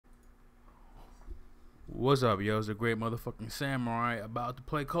What's up, yo? It's a great motherfucking samurai about to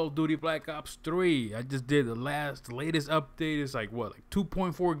play Call of Duty Black Ops 3. I just did the latest update. It's like what, like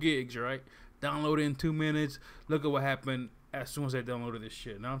 2.4 gigs, right? Download in 2 minutes. Look at what happened as soon as I downloaded this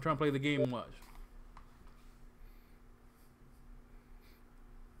shit. Now I'm trying to play the game and watch.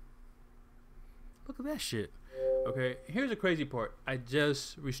 Look at that shit. Okay, here's the crazy part. I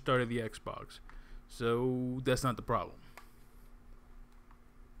just restarted the Xbox, so that's not the problem.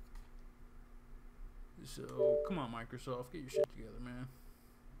 So, come on, Microsoft, get your shit together, man.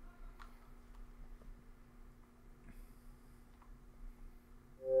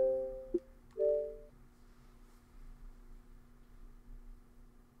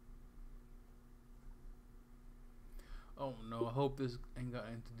 Oh no, I hope this ain't got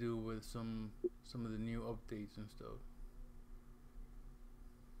anything to do with some of the new updates and stuff.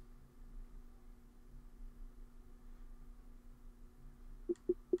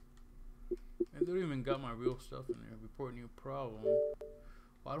 And they don't even got my real stuff in there. Report new problem. Well,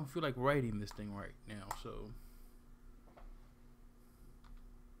 I don't feel like writing this thing right now, so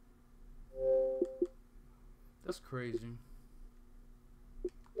that's crazy.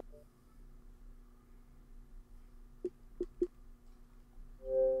 So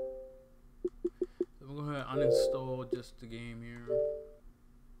I'm gonna go ahead and uninstall just the game here.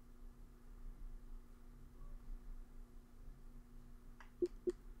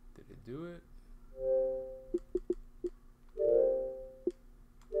 Did it do it?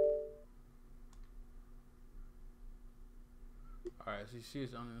 Alright, so you see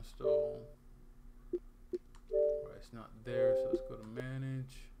it's uninstalled. Alright, it's not there, so let's go to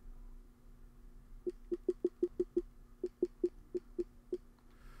manage.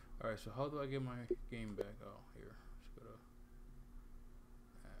 Alright, so how do I get my game back? Oh, here. Let's go to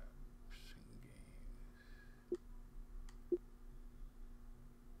apps and games.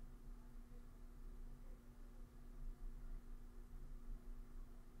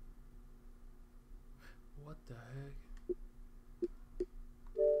 What the heck?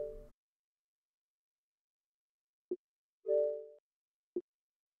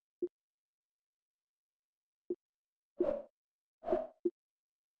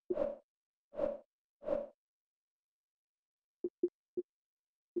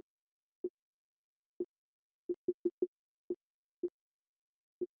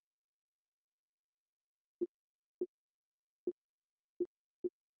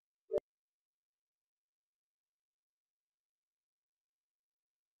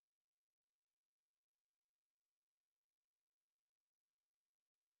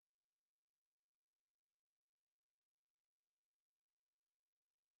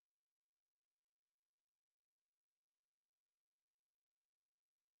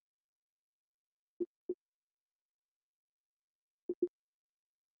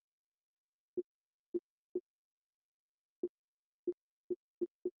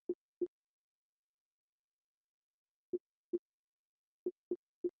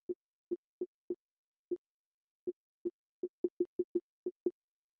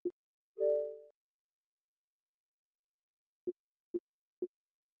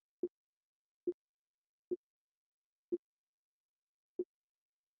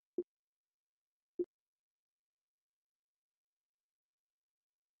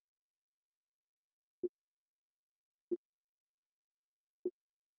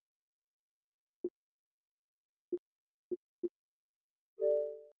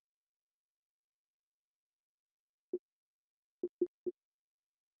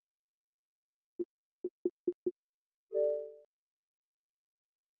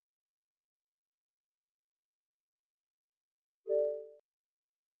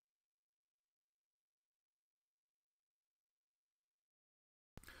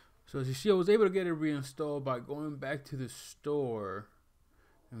 So as you see, I was able to get it reinstalled by going back to the store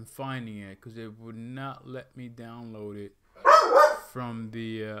and finding it, because it would not let me download it from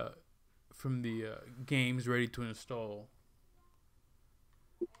the games ready to install.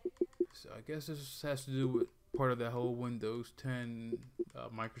 So I guess this has to do with part of that whole Windows 10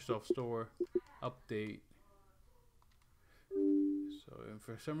 Microsoft Store update. So, and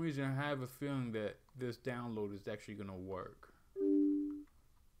for some reason, I have a feeling that this download is actually gonna work.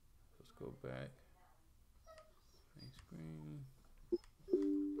 Let's go back. Main screen.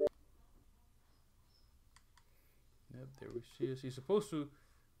 Yep, there we see it. He's supposed to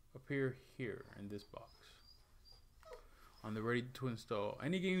appear here in this box on the ready to install.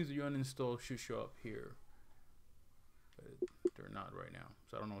 Any games that you uninstall should show up here, but they're not right now,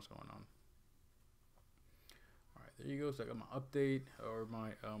 so I don't know what's going on. Alright, there you go. So I got my update, or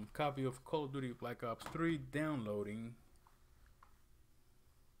my copy of Call of Duty Black Ops 3 downloading.